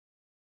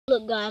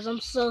Look, guys,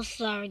 I'm so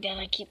sorry that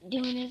I keep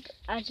doing this.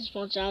 I just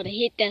want y'all to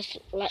hit that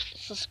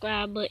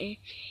subscribe button.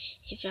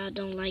 If y'all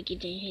don't like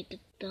it, then hit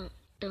the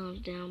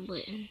thumbs down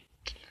button.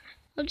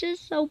 I'm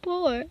just so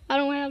poor. I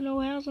don't have no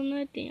house or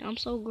nothing. I'm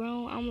so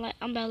grown.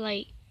 I'm about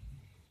like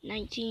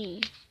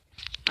 19.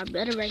 My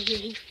brother right here,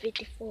 he's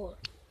 54.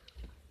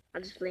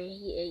 I'm just playing.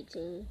 He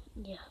 18.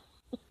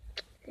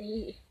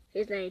 Yeah.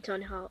 His name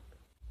Tony Hawk.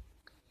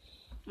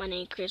 My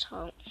name Chris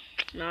Hawk.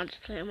 No, I'm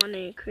just playing. My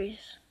name Chris.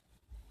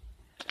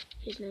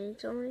 His name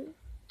Tony.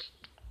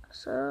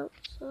 Sup,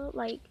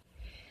 like.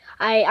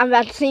 I'm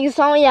about to sing a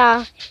song,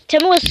 y'all.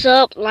 Tell me what's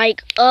up,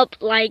 like up,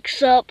 like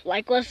sup,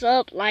 like what's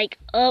up, like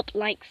up,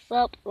 like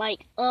sup,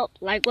 like up,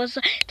 like what's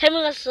up. Tell me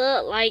what's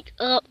up, like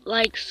up,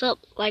 like sup,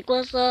 like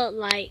what's up,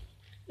 like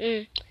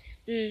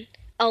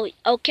Oh,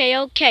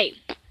 okay.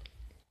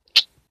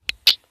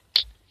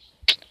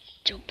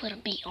 Just put a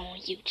beat on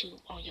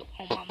YouTube on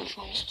mama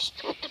phone.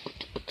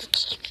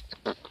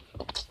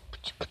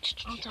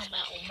 I'm talking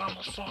about on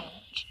mama phone.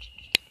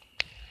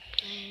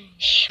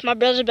 My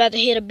brother's about to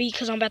hit a beat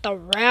because I'm about to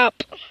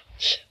rap.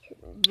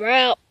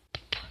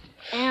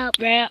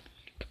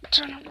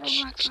 Turn up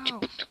the rock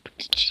off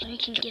so he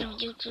can get on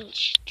YouTube.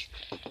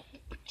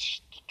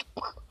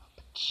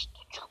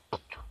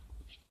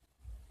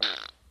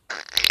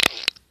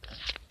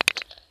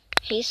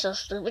 He's so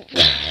stupid.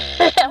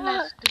 I'm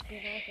not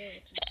stupid.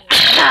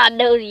 I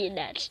know you're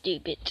not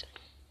stupid.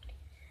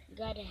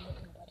 God didn't make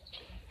nobody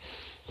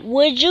stupid.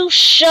 Would you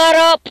shut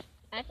up?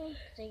 I can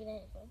say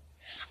that, bro.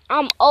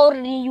 I'm older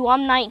than you.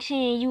 I'm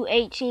 19 and you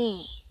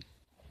 18.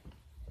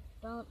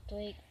 Don't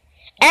tweak.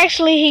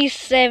 Actually, he's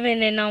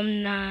 7 and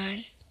I'm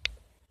 9.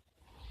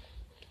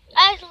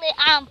 Actually,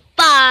 I'm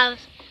 5.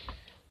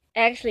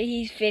 Actually,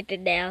 he's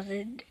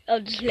 50,000.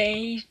 I'm just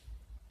playing. He's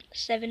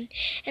 7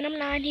 and I'm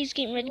 9. He's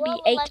getting ready to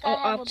be 8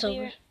 on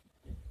October.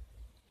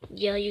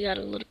 Yeah, you got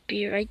a little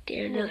beard right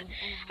there. Look,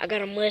 I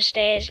got a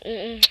mustache.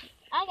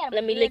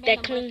 Let me lick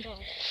that clean.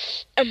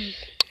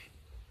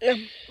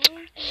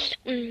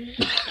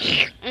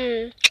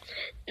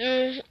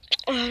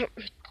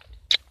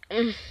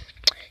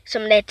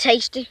 Some of that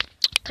tasty.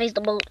 Taste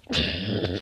the boat.